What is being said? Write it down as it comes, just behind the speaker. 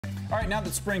All right, now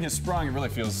that spring has sprung, it really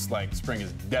feels like spring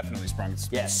has definitely sprung.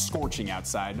 It's scorching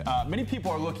outside. Many people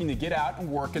are looking to get out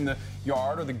and work in the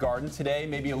yard or the garden today.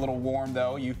 Maybe a little warm,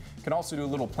 though. You can also do a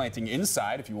little planting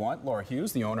inside if you want. Laura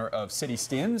Hughes, the owner of City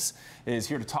Stems, is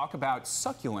here to talk about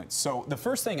succulents. So the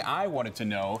first thing I wanted to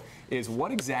know is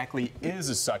what exactly is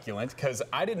a succulent, because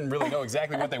I didn't really know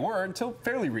exactly what they were until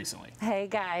fairly recently. Hey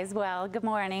guys, well, good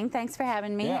morning. Thanks for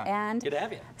having me. Yeah. And good to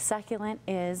have you. Succulent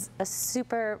is a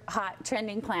super hot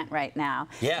trending plant right now.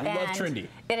 Yeah, we love trendy.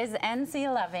 It is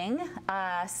NC loving,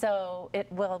 so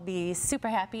it will be super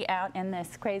happy out in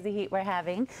this crazy heat we're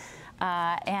having.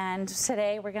 And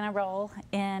today we're going to roll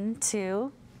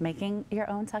into making your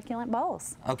own succulent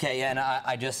bowls. Okay, yeah, and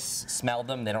I just smelled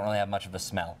them. They don't really have much of a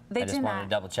smell. They I just do wanted not. to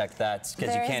double check that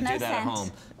because you can't do that at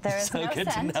home. There is so no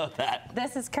good scent. to know that.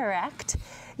 This is correct.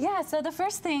 Yeah, so the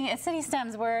first thing at City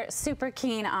Stems, we're super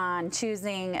keen on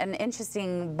choosing an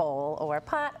interesting bowl or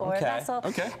pot or vessel.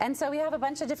 Okay. And so we have a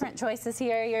bunch of different choices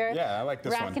here. You're I like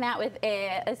this rocking one. out with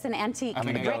it's an antique I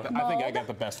think I got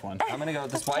the best one. I'm gonna go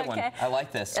with this white one. I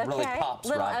like this. It really pops,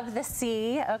 Little right? of the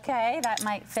sea, okay, that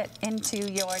might fit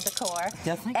into your decor.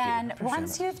 Yeah, thank you. And Appreciate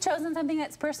once it. you've chosen something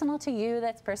that's personal to you,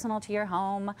 that's personal to your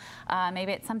home,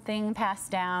 maybe it's something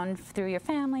passed down through your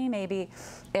family, maybe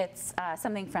it's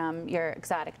something from your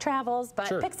exotic travels, but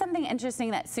pick something interesting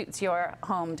that suits your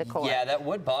home decor. Yeah, that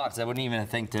wood box, I wouldn't even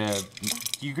think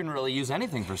you can really use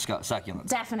anything for succulents.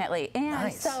 Definitely. And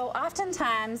nice. so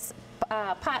oftentimes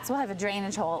pots will have a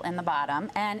drainage hole in the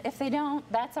bottom, and if they don't,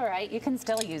 that's all right. You can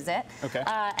still use it. Okay.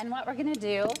 And what we're going to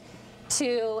do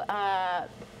to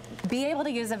be able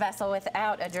to use a vessel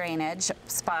without a drainage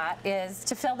spot is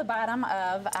to fill the bottom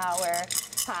of our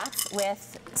pots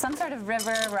with some sort of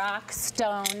river, rock,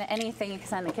 stone, anything. You can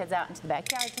send the kids out into the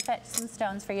backyard to fetch some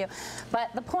stones for you. But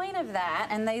the point of that,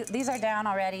 and these are down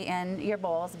already in your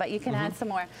bowls, but you can add some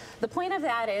more. The point of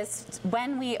that is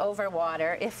when we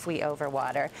overwater, if we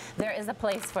overwater, there is a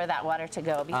place for that water to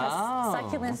go, because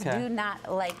succulents do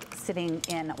not like sitting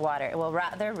in water. It will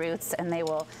rot their roots and they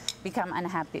will become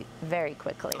unhappy very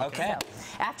quickly. Okay. So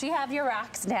after you have your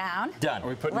rocks down, done. Are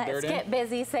we putting dirt let's in? get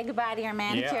busy. Say goodbye to your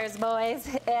manicures, boys.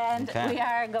 And we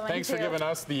are going Thanks to... for giving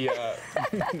us the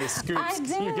scoops. I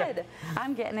did.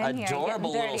 I'm getting in here.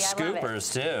 Adorable little getting dirty.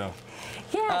 scoopers, too.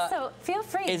 Yeah, so feel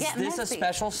free. Is get this messy. a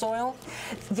special soil?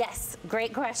 Yes,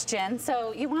 great question.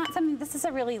 So you want something, this is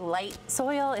a really light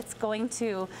soil. It's going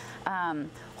to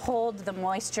hold the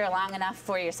moisture long enough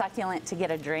for your succulent to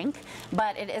get a drink,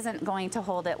 but it isn't going to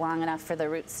hold it long enough for the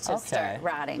roots to start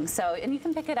rotting. So, and you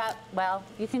can pick it up, well,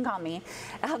 you can call me.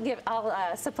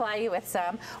 I'll supply you with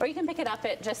some, or you can pick it up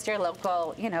at just your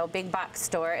local, big box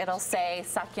store. It'll say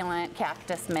succulent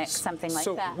cactus mix, something like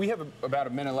that. So we have about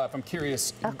a minute left. I'm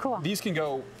curious. Oh, cool. These can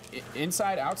go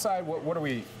inside, outside. What are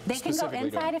we They can go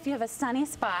inside doing? if you have a sunny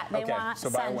spot. They want so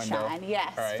by a window. sunshine.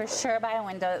 Yes, All right. for sure by a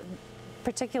window.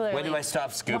 Particularly. When do I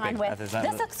stop scooping? This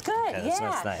looks good. Okay,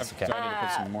 that's nice. Okay. So I need to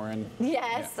put some more in.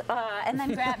 Yes, and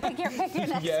then pick your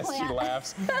next Yes, plant. she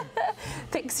laughs.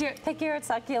 Pick your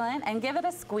succulent and give it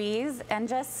a squeeze, and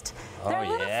just they're a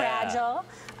little fragile.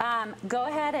 Go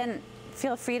ahead and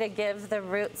feel free to give the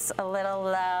roots a little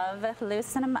love,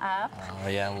 loosen them up. Oh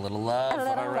yeah, a little love. A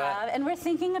little love. And we're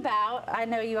thinking about, I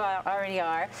know you already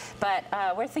are, but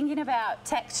we're thinking about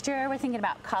texture, we're thinking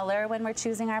about color when we're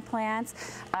choosing our plants.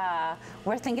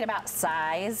 We're thinking about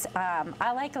size.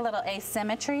 I like a little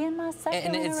asymmetry in my succulent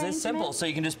And it's this simple, so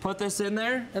you can just put this in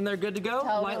there and they're good to go.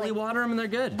 Totally. Lightly water them and they're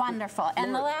good. Wonderful.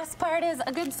 And the last part is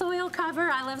a good soil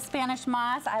cover. I love Spanish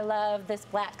moss. I love this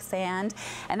black sand,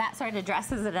 and that sort of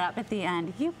dresses it up at the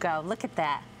end. You go. Look at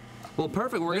that. Well,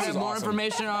 perfect. We're going to have more awesome.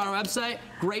 information on our website.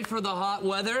 Great for the hot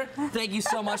weather. Thank you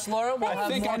so much, Laura. We'll have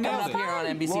more coming up here on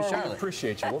NBC Laura, Charlotte. we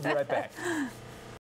appreciate you. We'll be right back.